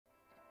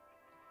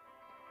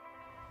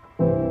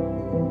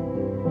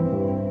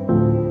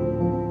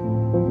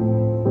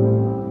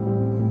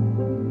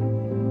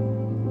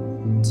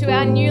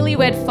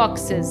newlywed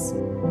foxes.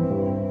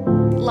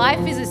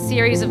 Life is a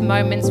series of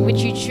moments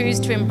which you choose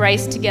to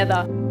embrace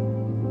together.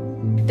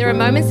 There are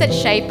moments that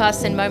shape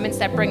us and moments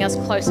that bring us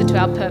closer to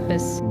our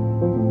purpose.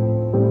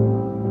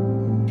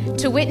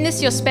 To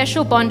witness your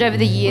special bond over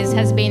the years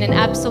has been an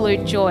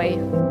absolute joy.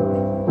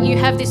 You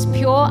have this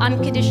pure,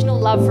 unconditional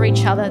love for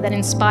each other that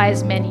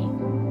inspires many.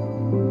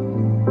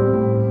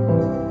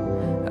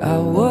 I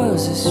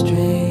was a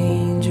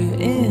stranger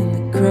in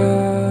the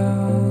crowd.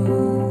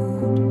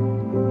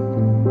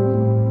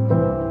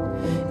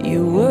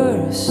 You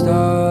were a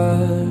star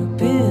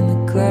up in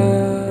the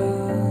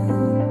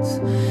clouds.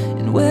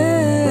 And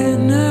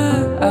when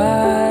our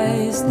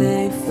eyes,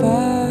 they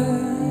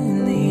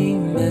finally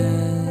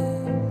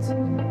met,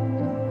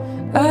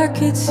 I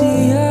could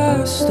see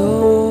our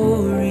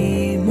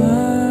story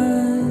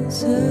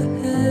months ahead.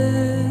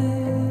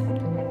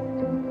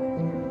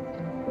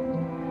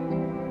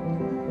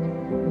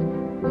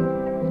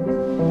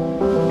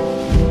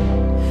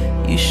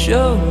 You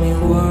showed me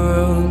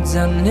worlds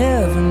I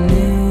never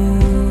knew.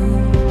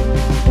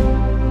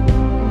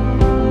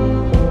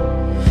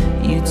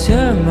 You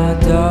turned my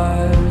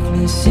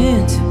darkness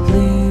into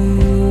blue.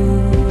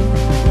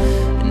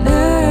 And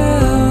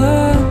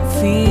now I'm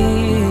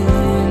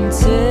feeling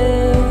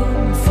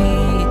 10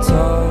 feet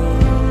tall.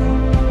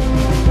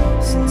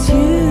 Since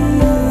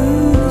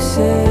you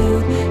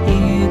said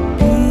you'd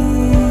be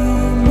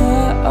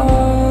my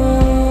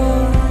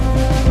all.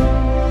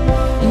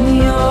 And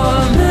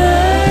you're magical.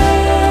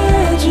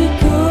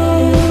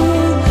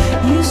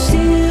 You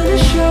steal the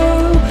show,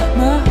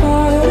 my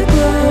heart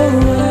aglow.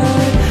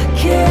 I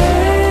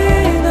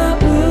cannot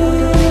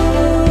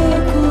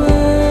look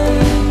away.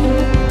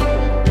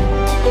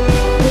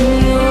 And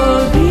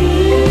you're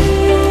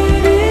beautiful,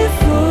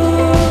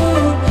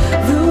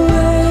 the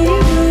way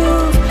you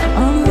move,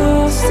 I'm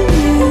lost in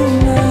you.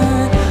 My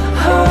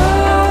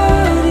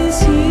heart is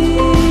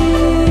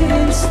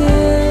here to stay.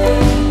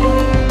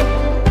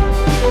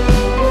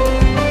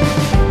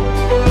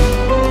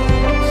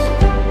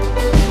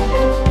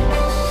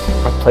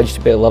 I pledge to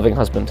be a loving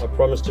husband. I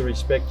promise to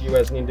respect you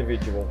as an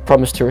individual.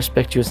 Promise to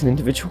respect you as an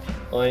individual.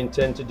 I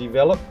intend to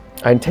develop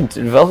I intend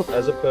to develop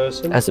as a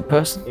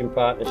person in in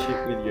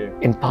partnership with you.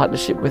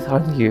 partnership with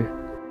only you.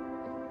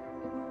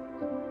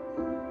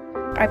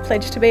 I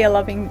pledge to be a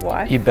loving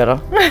wife. You better.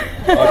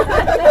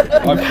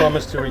 I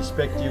promise to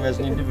respect you as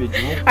an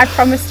individual. I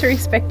promise to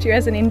respect you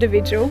as an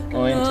individual.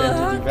 I intend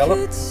to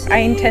develop I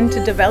intend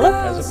to develop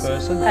as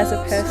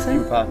a person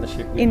in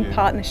partnership with you.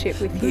 partnership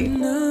with you.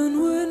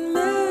 None would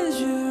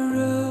measure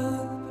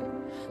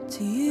up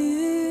to you.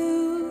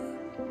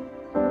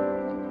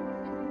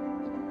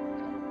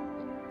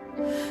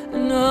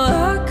 No,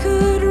 I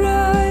could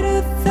write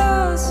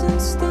 1,000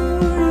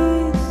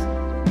 stories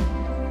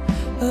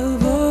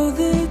of all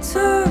the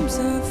times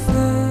I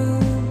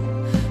fell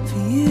for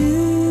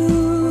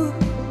you.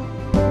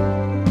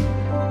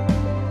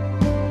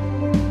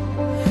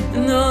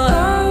 No,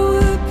 I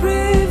would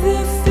brave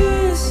the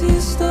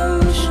fiercest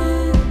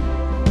ocean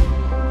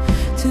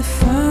to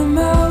find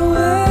my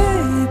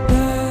way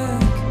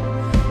back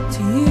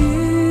to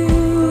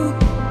you.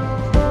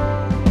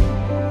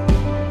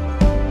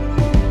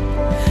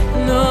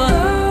 No, I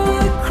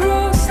would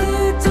cross the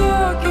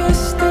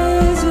darkest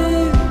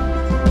desert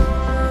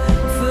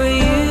for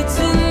you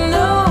to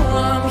know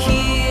I'm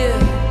here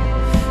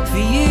for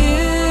you.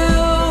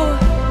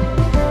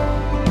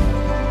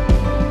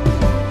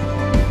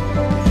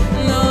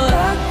 No,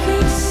 I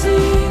could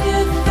sing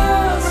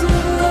 1,000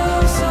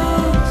 love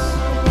songs,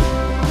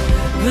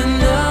 but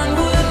none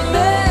would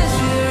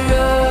measure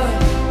up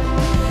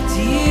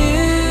to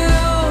you.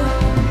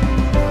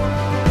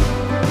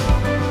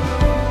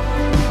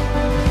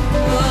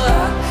 Well,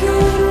 I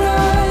could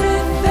write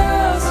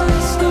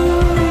 1,000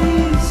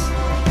 stories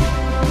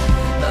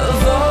of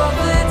all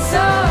the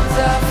times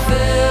I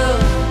fell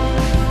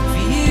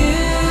for you.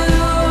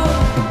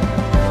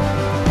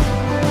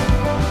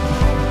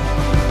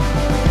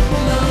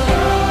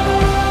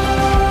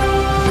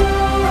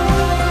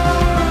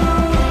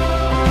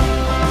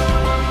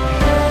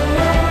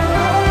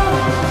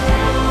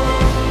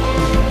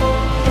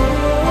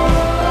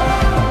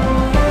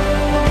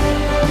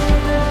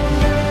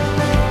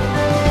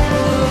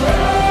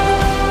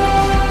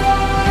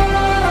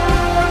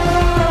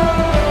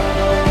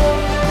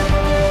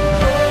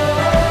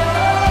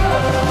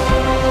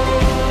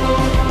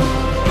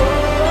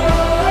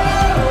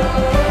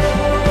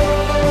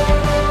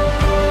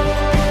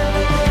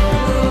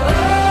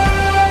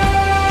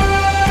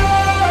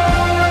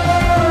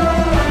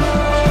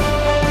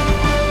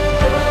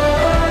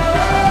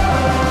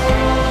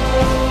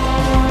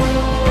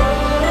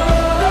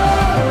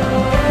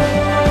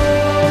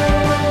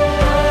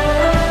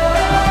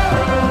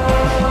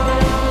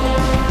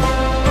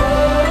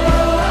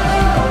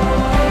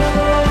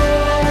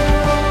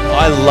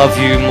 I love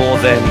you more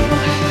than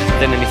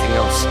anything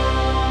else.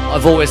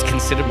 I've always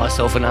considered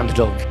myself an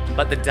underdog,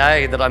 but the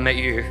day that I met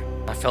you,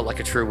 I felt like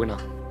a true winner.